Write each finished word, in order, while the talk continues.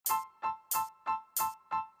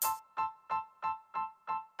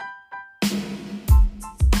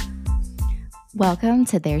Welcome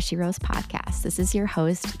to There She Rose podcast. This is your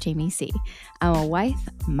host, Jamie C. I'm a wife,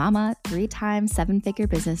 mama, 3-time 7-figure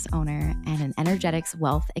business owner, and an energetics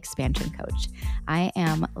wealth expansion coach. I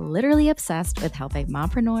am literally obsessed with helping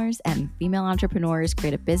mompreneurs and female entrepreneurs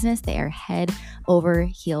create a business they are head over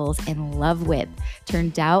heels in love with, turn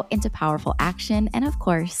doubt into powerful action, and of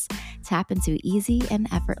course, tap into easy and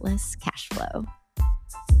effortless cash flow.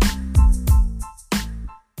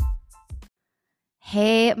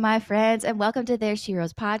 Hey, my friends, and welcome to There She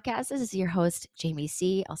Rose podcast. This is your host, Jamie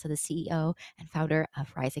C., also the CEO and founder of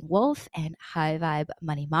Rising Wolf and High Vibe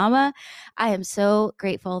Money Mama. I am so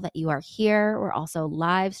grateful that you are here. We're also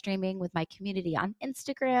live streaming with my community on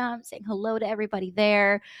Instagram, saying hello to everybody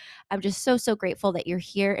there. I'm just so grateful that you're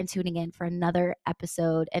here and tuning in for another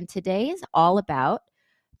episode. And today is all about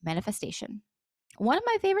manifestation. One of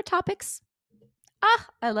my favorite topics.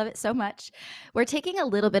 I love it so much. We're taking a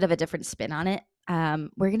little bit of a different spin on it.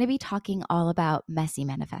 We're going to be talking all about messy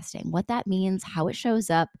manifesting, what that means, how it shows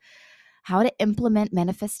up, how to implement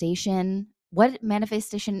manifestation, what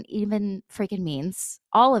manifestation even freaking means,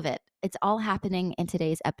 all of it. It's all happening in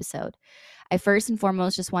today's episode. I first and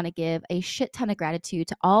foremost just want to give a shit ton of gratitude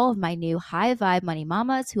to all of my new high vibe money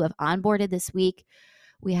mamas who have onboarded this week.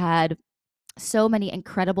 We had so many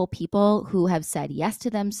incredible people who have said yes to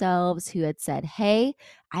themselves, who had said, hey,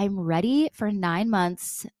 I'm ready for 9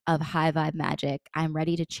 months of high vibe magic. I'm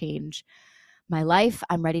ready to change my life.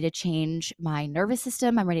 I'm ready to change my nervous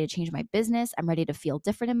system. I'm ready to change my business. I'm ready to feel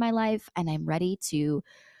different in my life. And I'm ready to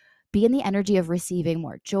be in the energy of receiving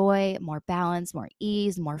more joy, more balance, more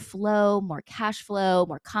ease, more flow, more cash flow,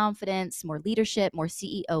 more confidence, more leadership, more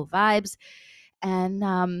CEO vibes.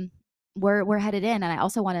 And we're headed in. And I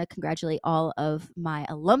also want to congratulate all of my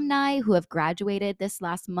alumni who have graduated this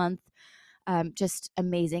last month. Just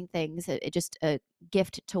amazing things. Just a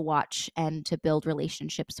gift to watch and to build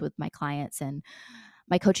relationships with my clients and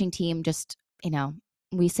my coaching team. Just,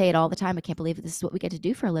 we say it all the time. I can't believe this is what we get to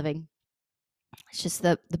do for a living. It's just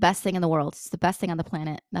the best thing in the world. It's the best thing on the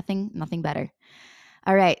planet. Nothing better.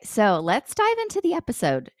 All right, so let's dive into the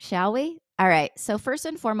episode, shall we? All right, so first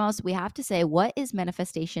and foremost, we have to say, what is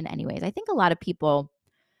manifestation anyways? I think a lot of people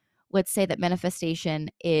would say that manifestation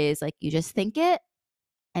is like you just think it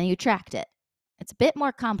and you attract it. It's a bit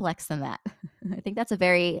more complex than that. I think that's a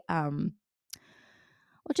very, we'll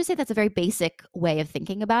just say that's a very basic way of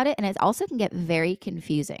thinking about it. And it also can get very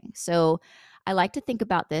confusing. So I like to think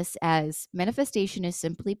about this as manifestation is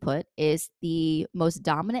simply put, is the most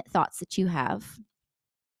dominant thoughts that you have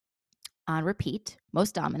on repeat,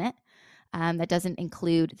 most dominant. That doesn't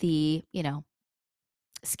include the,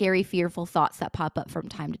 scary, fearful thoughts that pop up from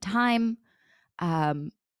time to time.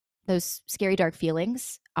 Those scary, dark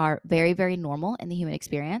feelings are very, very normal in the human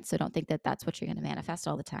experience. So don't think that that's what you're going to manifest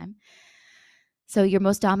all the time. So your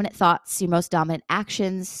most dominant thoughts, your most dominant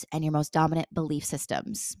actions, and your most dominant belief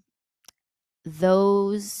systems,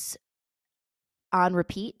 those on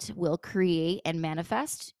repeat will create and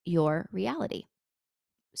manifest your reality.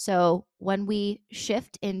 So when we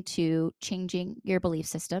shift into changing your belief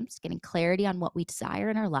systems, getting clarity on what we desire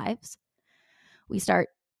in our lives, we start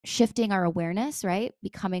shifting our awareness, right?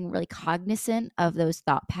 Becoming really cognizant of those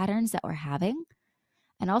thought patterns that we're having,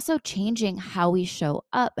 and also changing how we show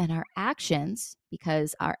up and our actions,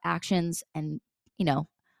 because our actions and,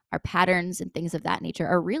 our patterns and things of that nature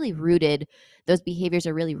are really rooted, those behaviors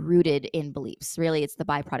are really rooted in beliefs. Really, it's the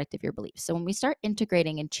byproduct of your beliefs. So when we start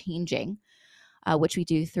integrating and changing, which we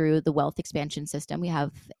do through the wealth expansion system. We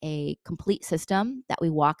have a complete system that we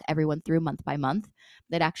walk everyone through month by month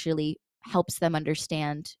that actually helps them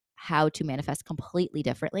understand how to manifest completely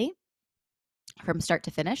differently from start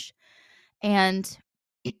to finish. And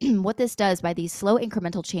what this does, by these slow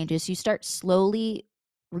incremental changes, you start slowly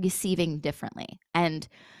receiving differently. And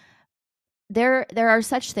there are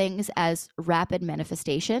such things as rapid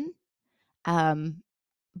manifestation,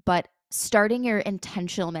 but starting your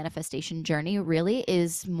intentional manifestation journey really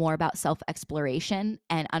is more about self-exploration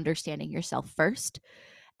and understanding yourself first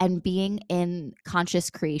and being in conscious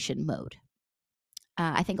creation mode.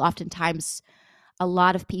 I think oftentimes a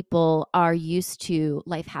lot of people are used to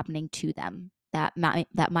life happening to them, that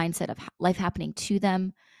mindset of life happening to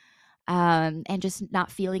them, and just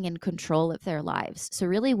not feeling in control of their lives. So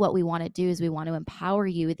really what we want to do is we want to empower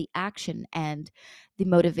you with the action and the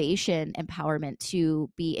motivation empowerment to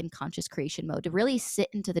be in conscious creation mode, to really sit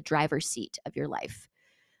into the driver's seat of your life.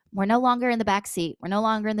 We're no longer in the back seat. We're no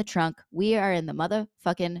longer in the trunk. We are in the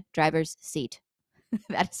motherfucking driver's seat.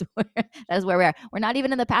 that is where we are. We're not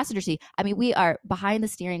even in the passenger seat. I mean, we are behind the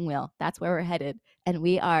steering wheel. That's where we're headed. And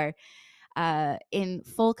we are in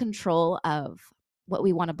full control of what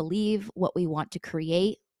we want to believe, what we want to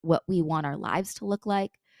create, what we want our lives to look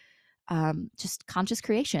like. Just conscious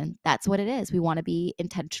creation. That's what it is. We want to be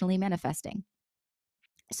intentionally manifesting.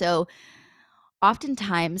 So,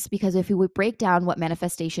 oftentimes, because if we would break down what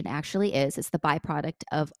manifestation actually is, it's the byproduct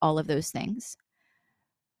of all of those things.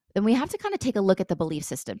 Then we have to kind of take a look at the belief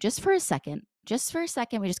system just for a second. Just for a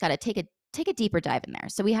second, we just got to take a deeper dive in there.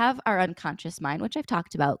 So we have our unconscious mind, which I've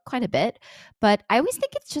talked about quite a bit, but I always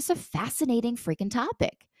think it's just a fascinating freaking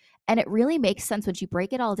topic. And it really makes sense once you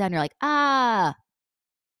break it all down. You're like, ah,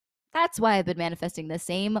 that's why I've been manifesting the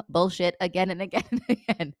same bullshit again and again and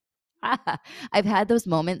again. Ah, I've had those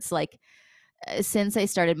moments like since I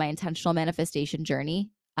started my intentional manifestation journey,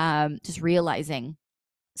 just realizing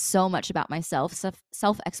so much about myself,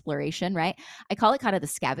 self exploration, right? I call it kind of the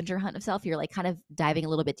scavenger hunt of self. You're like kind of diving a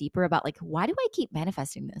little bit deeper about like, why do I keep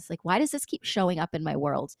manifesting this? Like, why does this keep showing up in my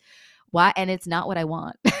world? Why? And it's not what I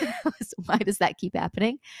want. So why does that keep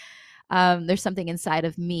happening? There's something inside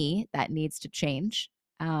of me that needs to change.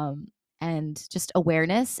 Um, and just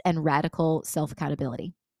awareness and radical self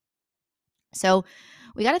accountability. So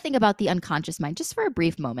we got to think about the unconscious mind just for a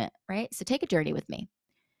brief moment, right? So take a journey with me.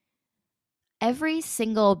 Every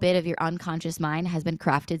single bit of your unconscious mind has been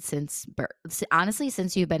crafted since birth. Honestly,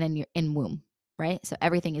 since you've been in womb, right? So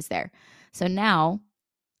everything is there. So now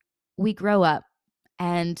we grow up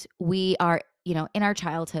and we are, in our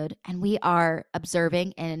childhood, and we are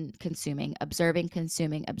observing and consuming, observing,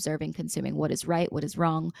 consuming, observing, consuming what is right, what is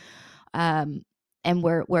wrong, um, and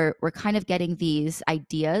we're kind of getting these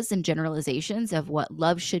ideas and generalizations of what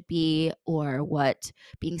love should be, or what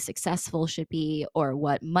being successful should be, or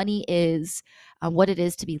what money is, what it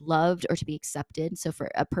is to be loved or to be accepted. So,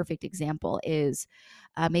 for a perfect example, is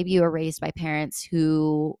maybe you were raised by parents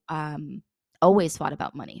who always fought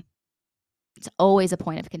about money. It's always a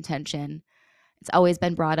point of contention. It's always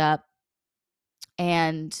been brought up,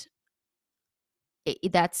 and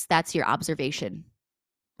that's your observation,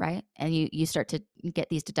 right? And you start to get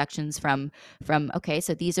these deductions from okay,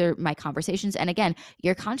 so these are my conversations. And again,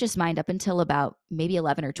 your conscious mind up until about maybe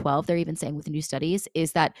 11 or 12, they're even saying with new studies,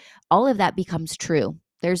 is that all of that becomes true.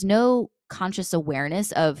 There's no conscious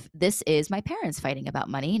awareness of this is my parents fighting about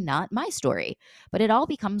money, not my story, but it all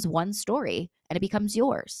becomes one story and it becomes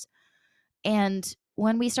yours. And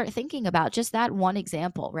when we start thinking about just that one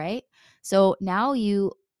example, right? So now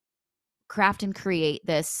you craft and create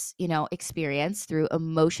this, experience through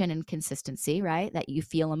emotion and consistency, right? That you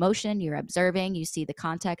feel emotion, you're observing, you see the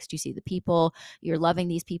context, you see the people, you're loving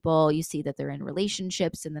these people, you see that they're in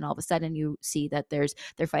relationships, and then all of a sudden you see that they're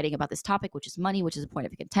fighting about this topic, which is money, which is a point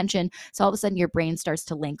of contention. So all of a sudden your brain starts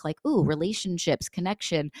to link like, ooh, relationships,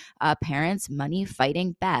 connection, parents, money,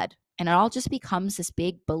 fighting, bad. And it all just becomes this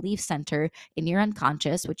big belief center in your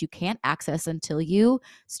unconscious, which you can't access until you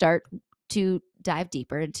start to dive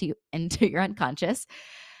deeper into your unconscious,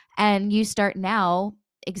 and you start now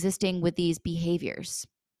existing with these behaviors.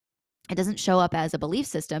 It doesn't show up as a belief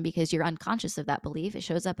system because you're unconscious of that belief. It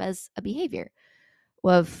shows up as a behavior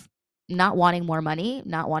of not wanting more money,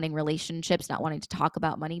 not wanting relationships, not wanting to talk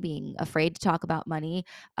about money, being afraid to talk about money,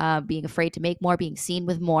 being afraid to make more, being seen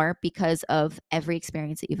with more, because of every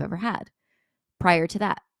experience that you've ever had prior to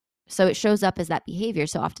that. So it shows up as that behavior.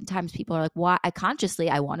 So oftentimes people are like, why? I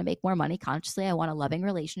want to make more money. Consciously, I want a loving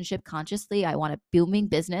relationship. Consciously, I want a booming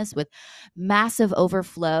business with massive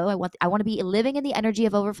overflow. I want to be living in the energy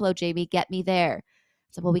of overflow, Jamie. Get me there.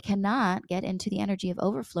 So, well, we cannot get into the energy of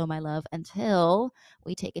overflow, my love, until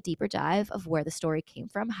we take a deeper dive of where the story came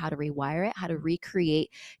from, how to rewire it, how to recreate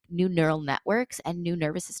new neural networks and new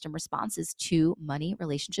nervous system responses to money,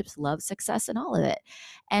 relationships, love, success, and all of it.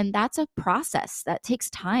 And that's a process that takes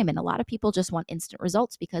time. And a lot of people just want instant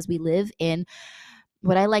results because we live in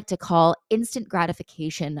what I like to call instant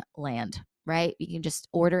gratification land, right? You can just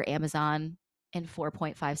order Amazon in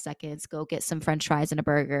 4.5 seconds, go get some French fries and a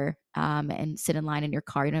burger, and sit in line in your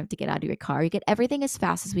car. You don't have to get out of your car. You get everything as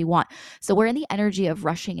fast as we want. So we're in the energy of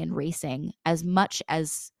rushing and racing as much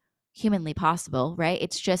as humanly possible, right?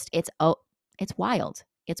 It's wild.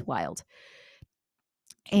 It's wild.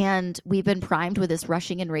 And we've been primed with this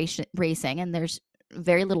rushing and racing, and there's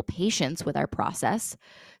very little patience with our process.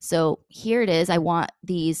 So here it is. I want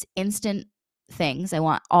these instant things. I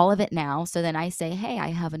want all of it now. So then I say, hey, I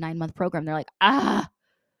have a 9-month program. They're like,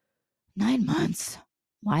 9 months.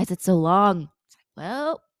 Why is it so long? It's like,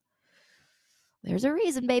 well, there's a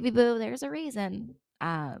reason, baby boo. There's a reason.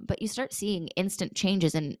 But you start seeing instant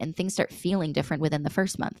changes, and things start feeling different within the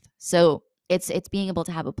first month. So it's being able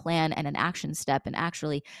to have a plan and an action step, and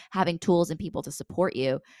actually having tools and people to support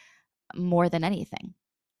you more than anything.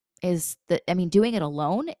 Doing it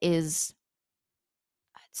alone is,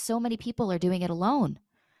 so many people are doing it alone.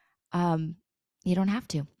 Um, You don't have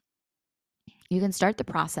to. You can start the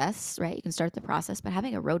process, right? You can start the process, but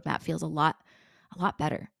having a roadmap feels a lot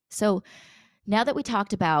better. So now that we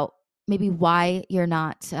talked about maybe why you're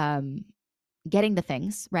not getting the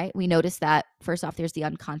things, right? We noticed that first off, there's the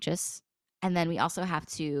unconscious. And then we also have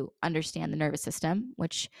to understand the nervous system,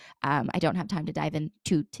 which I don't have time to dive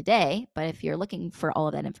into today. But if you're looking for all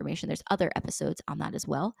of that information, there's other episodes on that as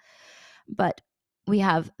well. But we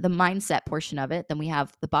have the mindset portion of it. Then we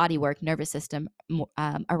have the body work, nervous system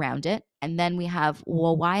around it. And then we have,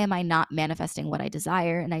 well, why am I not manifesting what I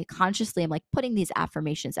desire? And I consciously am like putting these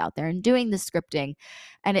affirmations out there and doing the scripting.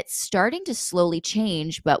 And it's starting to slowly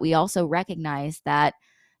change. But we also recognize that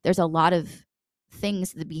there's a lot of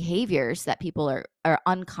things, the behaviors that people are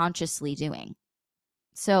unconsciously doing.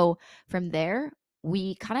 So from there,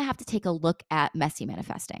 we kind of have to take a look at messy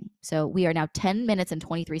manifesting. So we are now 10 minutes and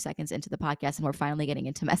 23 seconds into the podcast, and we're finally getting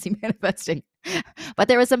into messy manifesting. But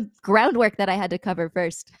there was some groundwork that I had to cover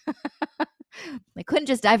first. I couldn't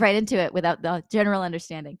just dive right into it without the general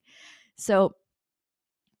understanding. So,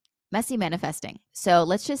 messy manifesting. So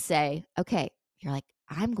let's just say, okay, you're like,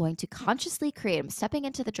 I'm going to consciously create, I'm stepping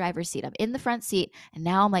into the driver's seat, I'm in the front seat, and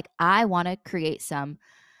now I'm like, I want to create some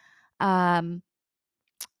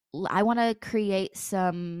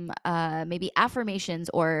maybe affirmations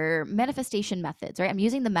or manifestation methods, right? I'm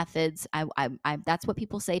using the methods. That's what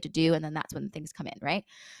people say to do, and then that's when things come in, right?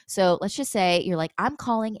 So let's just say you're like, I'm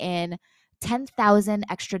calling in $10,000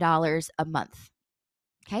 extra dollars a month.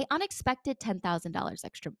 Okay, unexpected $10,000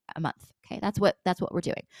 extra a month. Okay, that's what we're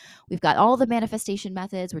doing. We've got all the manifestation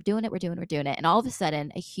methods. We're doing it, and all of a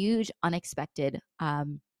sudden, a huge unexpected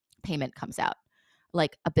payment comes out,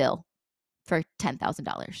 like a bill for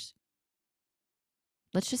 $10,000.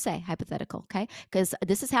 Let's just say hypothetical, okay? Because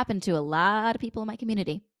this has happened to a lot of people in my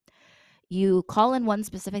community. You call in one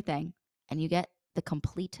specific thing and you get the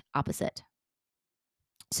complete opposite.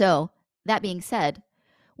 So, that being said,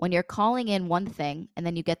 when you're calling in one thing and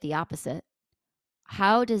then you get the opposite,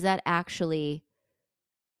 how does that actually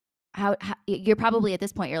how you're probably at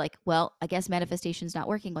this point you're like, well, I guess manifestation's not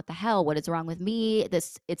working. What the hell? What is wrong with me?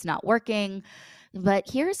 It's not working. But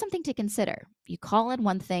here's something to consider. You call in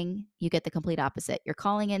one thing, you get the complete opposite. You're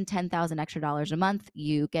calling in 10,000 extra dollars a month,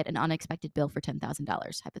 you get an unexpected bill for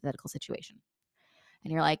 $10,000, hypothetical situation.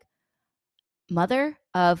 And you're like, mother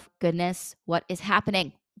of goodness, what is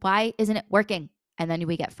happening? Why isn't it working? And then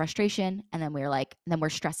we get frustration, and then we're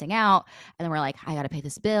stressing out, and then we're like, I got to pay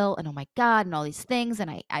this bill, and oh my God, and all these things,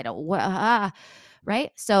 and I don't,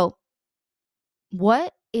 right? So,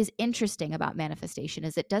 what is interesting about manifestation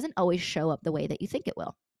is it doesn't always show up the way that you think it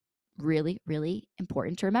will. Really, really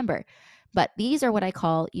important to remember. But these are what I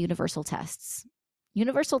call universal tests.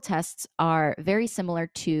 Universal tests are very similar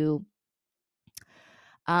to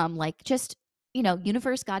like just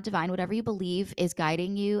universe, God, divine, whatever you believe is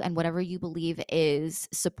guiding you and whatever you believe is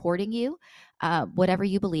supporting you, whatever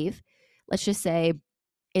you believe. Let's just say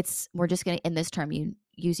we're just going to, in this term, you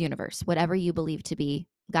use universe, whatever you believe to be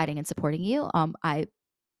guiding and supporting you. I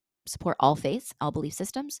support all faiths, all belief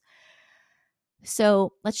systems.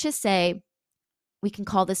 So let's just say we can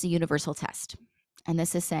call this a universal test. And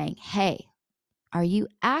this is saying, hey, are you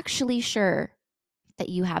actually sure that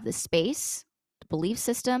you have the space, the belief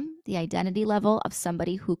system, the identity level of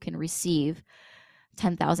somebody who can receive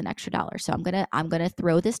 10,000 extra dollars? So I'm going to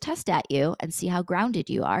throw this test at you and see how grounded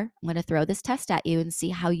you are. I'm going to throw this test at you and see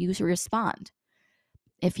how you respond.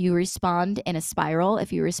 If you respond in a spiral,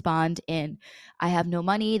 if you respond in, I have no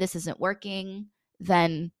money, this isn't working,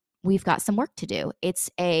 then we've got some work to do.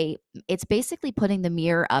 It's basically putting the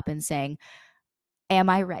mirror up and saying, am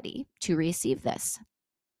I ready to receive this?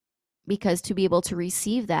 Because to be able to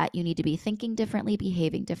receive that, you need to be thinking differently,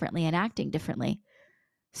 behaving differently, and acting differently.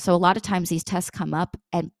 So a lot of times these tests come up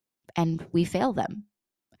and we fail them.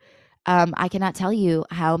 I cannot tell you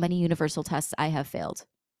how many universal tests I have failed.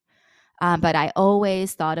 But I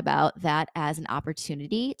always thought about that as an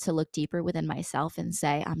opportunity to look deeper within myself and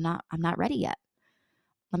say, I'm not ready yet.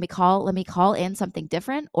 Let me call in something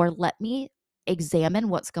different, or let me examine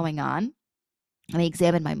what's going on. Let me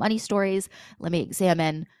examine my money stories. Let me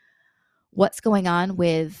examine what's going on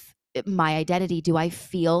with my identity. Do I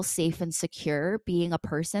feel safe and secure being a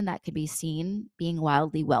person that could be seen being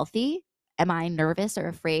wildly wealthy? Am I nervous or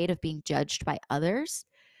afraid of being judged by others?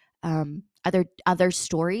 Other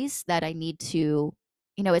stories that I need to,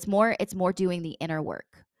 it's more doing the inner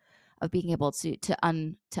work of being able to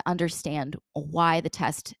understand why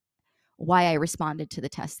I responded to the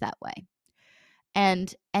test that way.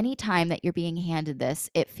 And anytime that you're being handed this,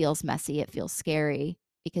 it feels messy, it feels scary,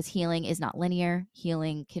 because healing is not linear.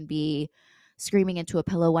 Healing can be screaming into a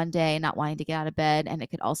pillow one day and not wanting to get out of bed. And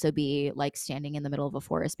it could also be like standing in the middle of a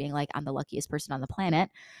forest being like, I'm the luckiest person on the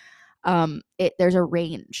planet. There's a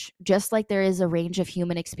range, just like there is a range of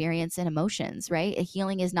human experience and emotions, right? A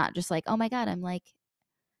healing is not just like, oh my God, I'm like,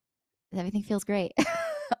 everything feels great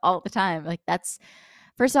all the time. Like that's,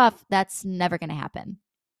 first off, that's never going to happen,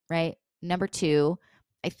 right? Number two,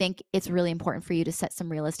 I think it's really important for you to set some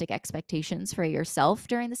realistic expectations for yourself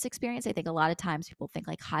during this experience. I think a lot of times people think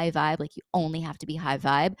like high vibe, like you only have to be high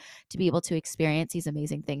vibe to be able to experience these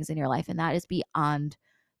amazing things in your life. And that is beyond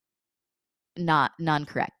not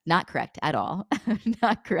correct at all.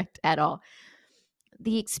 Not correct at all.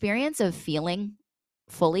 The experience of feeling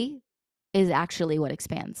fully is actually what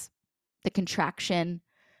expands. The contraction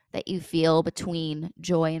that you feel between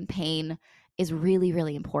joy and pain is really,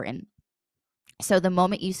 really important. So the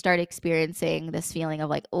moment you start experiencing this feeling of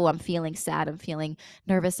like, oh, I'm feeling sad, I'm feeling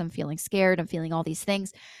nervous, I'm feeling scared, I'm feeling all these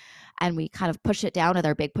things, and we kind of push it down with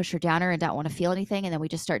our big pusher downer and don't want to feel anything, and then we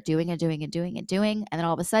just start doing and doing and doing and doing, and then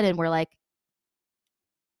all of a sudden we're like,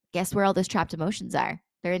 guess where all those trapped emotions are?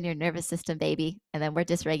 They're in your nervous system, baby, and then we're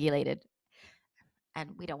dysregulated, and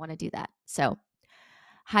we don't want to do that. So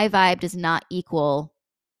high vibe does not equal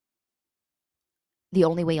the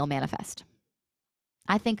only way you'll manifest.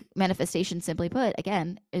 I think manifestation, simply put,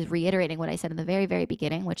 again, is reiterating what I said in the very, very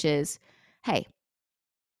beginning, which is, hey,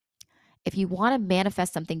 if you want to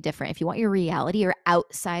manifest something different, if you want your reality, your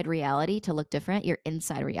outside reality to look different, your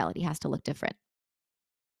inside reality has to look different.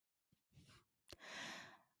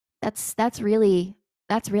 That's really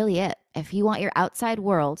it. If you want your outside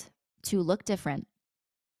world to look different,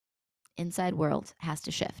 inside world has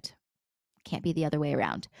to shift. Can't be the other way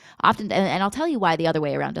around. Often, and I'll tell you why the other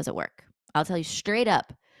way around doesn't work. I'll tell you straight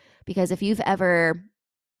up, because if you've ever,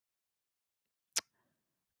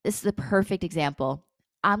 this is the perfect example.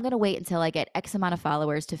 I'm going to wait until I get X amount of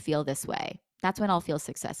followers to feel this way. That's when I'll feel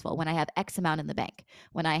successful. When I have X amount in the bank,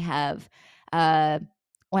 when I have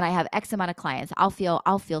X amount of clients, I'll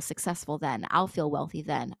feel successful then. I'll feel wealthy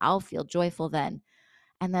then. I'll feel joyful then.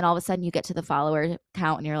 And then all of a sudden you get to the follower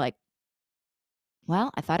count and you're like, well,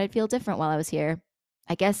 I thought I'd feel different while I was here.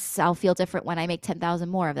 I guess I'll feel different when I make 10,000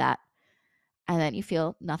 more of that. And then you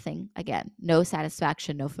feel nothing again. No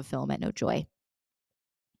satisfaction, no fulfillment, no joy.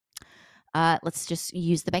 Let's just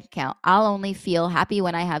use the bank account. I'll only feel happy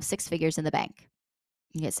when I have 6 figures in the bank.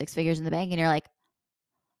 You get 6 figures in the bank and you're like,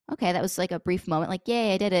 okay, that was like a brief moment, like,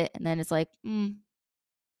 yay, I did it. And then it's like,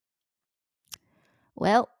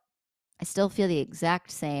 well, I still feel the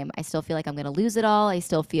exact same. I still feel like I'm going to lose it all. I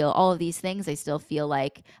still feel all of these things. I still feel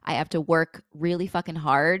like I have to work really fucking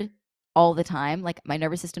hard all the time. Like my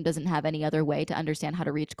nervous system doesn't have any other way to understand how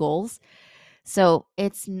to reach goals. So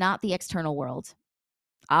it's not the external world.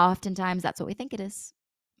 Oftentimes that's what we think it is,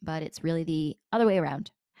 but it's really the other way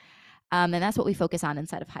around. And that's what we focus on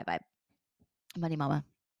inside of High Vibe Money Mama.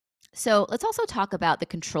 So let's also talk about the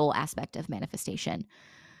control aspect of manifestation.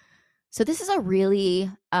 So this is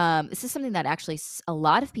this is something that actually a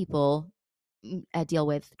lot of people deal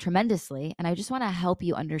with tremendously. And I just want to help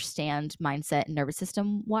you understand mindset and nervous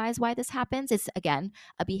system wise why this happens. It's, again,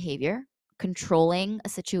 a behavior, controlling a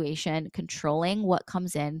situation, controlling what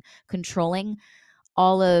comes in, controlling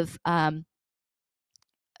all of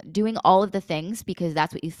doing all of the things because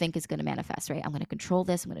that's what you think is going to manifest, right? I'm going to control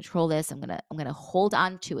this. I'm going to control this. I'm going to hold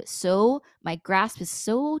on to it. So my grasp is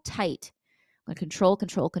so tight. I'm going to control,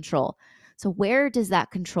 control, control. So where does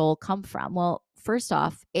that control come from? Well, first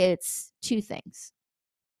off, it's 2 things.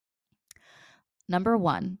 Number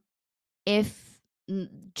one, if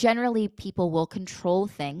generally people will control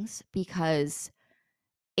things because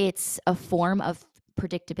it's a form of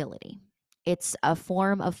predictability. It's a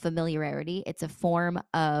form of familiarity. It's a form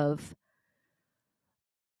of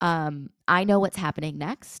I know what's happening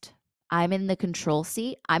next. I'm in the control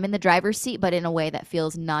seat. I'm in the driver's seat, but in a way that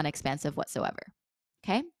feels non-expansive whatsoever.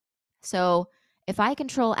 Okay? So if I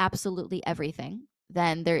control absolutely everything,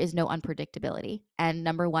 then there is no unpredictability. And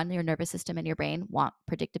number one, your nervous system and your brain want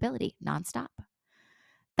predictability nonstop.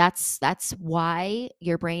 That's why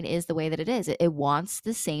your brain is the way that it is. It wants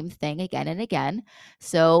the same thing again and again.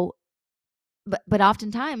 So, but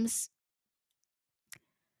oftentimes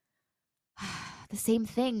the same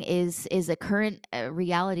thing is a current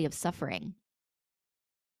reality of suffering.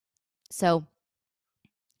 So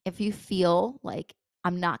if you feel like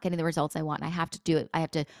I'm not getting the results I want, I have to do it. I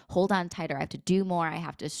have to hold on tighter. I have to do more. I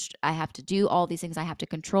have to do all these things. I have to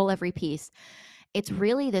control every piece. It's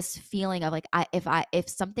really this feeling of like, if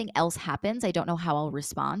something else happens, I don't know how I'll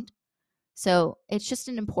respond. So it's just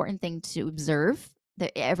an important thing to observe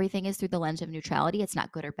Everything is through the lens of neutrality. It's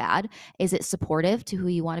not good or bad. Is it supportive to who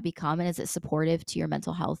you want to become? And is it supportive to your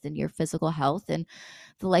mental health and your physical health and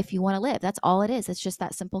the life you want to live? That's all it is. It's just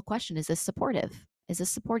that simple question. Is this supportive? Is this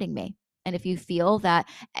supporting me? And if you feel that,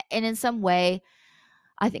 and in some way,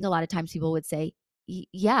 I think a lot of times people would say,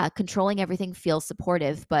 yeah, controlling everything feels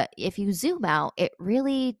supportive. But if you zoom out, it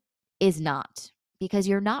really is not, because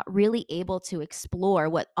you're not really able to explore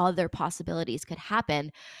what other possibilities could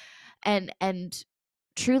happen. And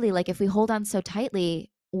truly, like, if we hold on so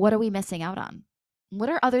tightly, what are we missing out on? What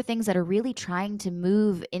are other things that are really trying to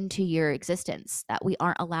move into your existence that we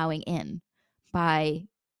aren't allowing in by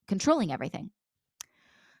controlling everything?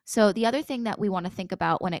 So, the other thing that we want to think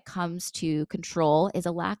about when it comes to control is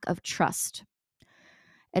a lack of trust.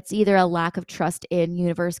 It's either a lack of trust in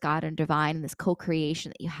universe, God, and divine, and this co creation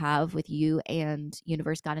that you have with you and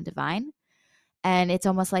universe, God, and divine. And it's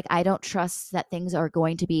almost like, I don't trust that things are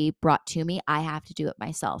going to be brought to me. I have to do it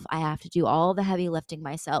myself. I have to do all the heavy lifting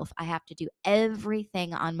myself. I have to do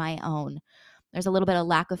everything on my own. There's a little bit of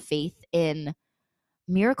lack of faith in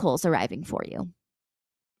miracles arriving for you.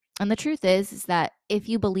 And the truth is that if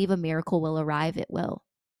you believe a miracle will arrive, it will.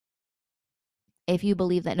 If you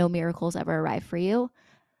believe that no miracles ever arrive for you,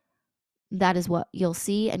 that is what you'll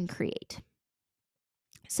see and create.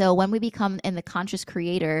 So when we become in the conscious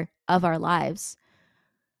creator of our lives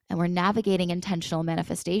and we're navigating intentional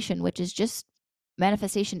manifestation, which is just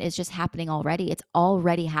manifestation is just happening already. It's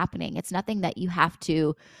already happening. It's nothing that you have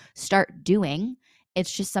to start doing.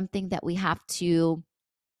 It's just something that we have to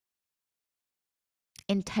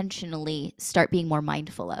intentionally start being more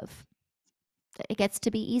mindful of. It gets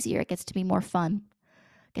to be easier. It gets to be more fun.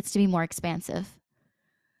 It gets to be more expansive.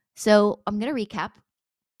 So I'm going to recap.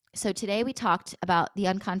 So today we talked about the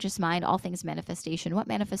unconscious mind, all things manifestation, what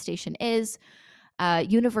manifestation is,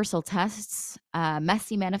 universal tests,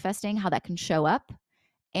 messy manifesting, how that can show up,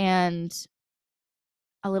 and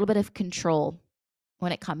a little bit of control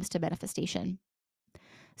when it comes to manifestation.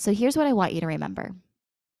 So here's what I want you to remember.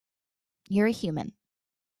 You're a human.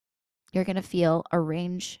 You're going to feel a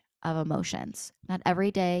range of emotions. Not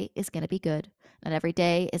every day is going to be good. Not every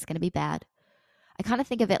day is going to be bad. I kind of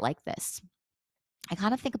think of it like this. I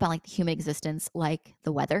kind of think about like the human existence like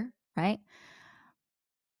the weather, right?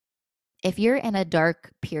 If you're in a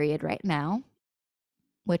dark period right now,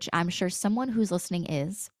 which I'm sure someone who's listening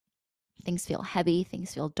is, things feel heavy,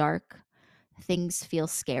 things feel dark, things feel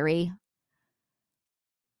scary.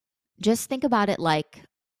 Just think about it like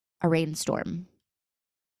a rainstorm.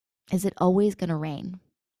 Is it always going to rain?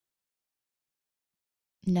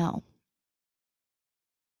 No.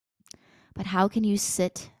 But how can you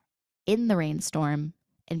sit in the rainstorm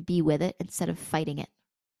and be with it instead of fighting it?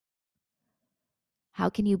 How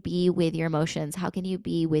can you be with your emotions? How can you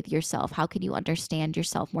be with yourself? How can you understand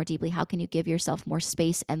yourself more deeply? How can you give yourself more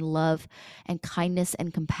space and love and kindness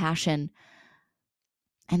and compassion?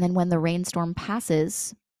 And then when the rainstorm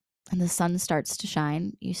passes and the sun starts to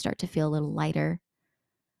shine, you start to feel a little lighter.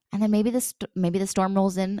 And then maybe the storm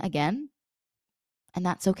rolls in again, and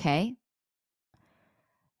that's okay.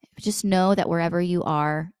 Just know that wherever you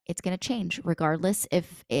are, it's going to change, regardless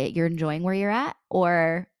if you're enjoying where you're at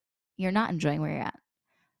or you're not enjoying where you're at,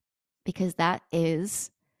 because that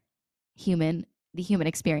is the human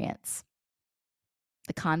experience.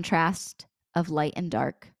 The contrast of light and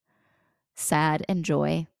dark, sad and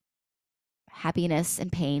joy, happiness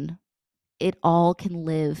and pain, it all can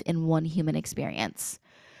live in one human experience.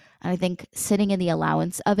 And I think sitting in the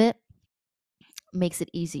allowance of it makes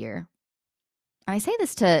it easier. And I say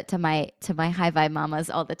this to my high vibe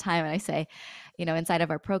mamas all the time. And I say, inside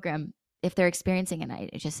of our program, if they're experiencing it,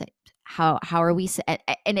 I just say, how are we?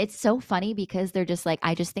 And it's so funny because they're just like,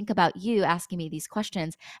 I just think about you asking me these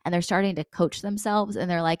questions, and they're starting to coach themselves.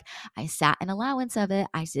 And they're like, I sat in allowance of it.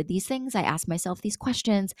 I did these things. I asked myself these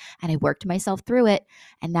questions, and I worked myself through it.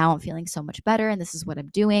 And now I'm feeling so much better. And this is what I'm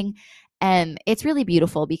doing. And it's really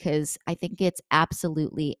beautiful because I think it's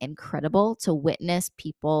absolutely incredible to witness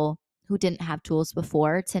people who didn't have tools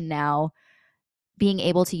before to now being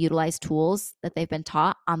able to utilize tools that they've been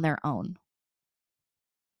taught on their own.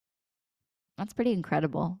 That's pretty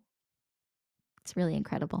incredible. It's really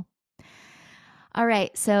incredible. All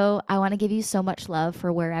right. So I want to give you so much love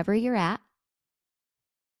for wherever you're at.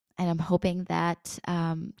 And I'm hoping that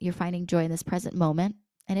you're finding joy in this present moment.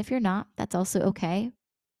 And if you're not, that's also okay.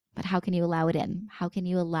 But how can you allow it in? How can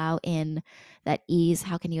you allow in that ease?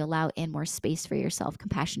 How can you allow in more space for yourself,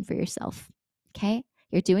 compassion for yourself? Okay.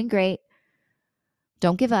 You're doing great.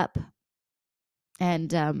 Don't give up.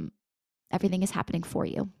 And everything is happening for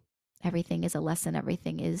you. Everything is a lesson.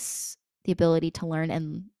 Everything is the ability to learn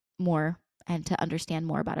and more and to understand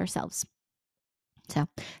more about ourselves. So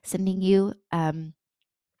sending you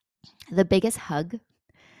the biggest hug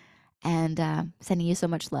and sending you so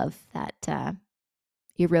much love that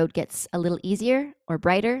your road gets a little easier or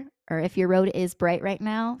brighter, or if your road is bright right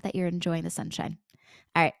now, that you're enjoying the sunshine.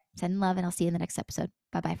 All right, send love, and I'll see you in the next episode.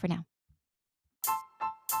 Bye-bye for now.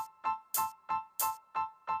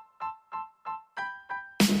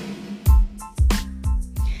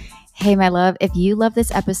 Hey, my love, if you love this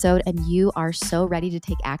episode and you are so ready to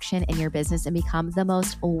take action in your business and become the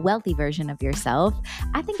most wealthy version of yourself,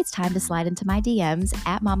 I think it's time to slide into my DMs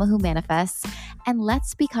at Mama Who Manifests and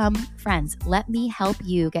let's become friends. Let me help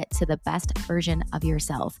you get to the best version of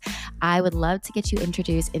yourself. I would love to get you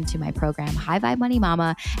introduced into my program, High Vibe Money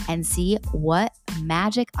Mama, and see what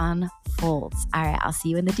magic unfolds. All right, I'll see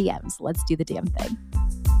you in the DMs. Let's do the damn thing.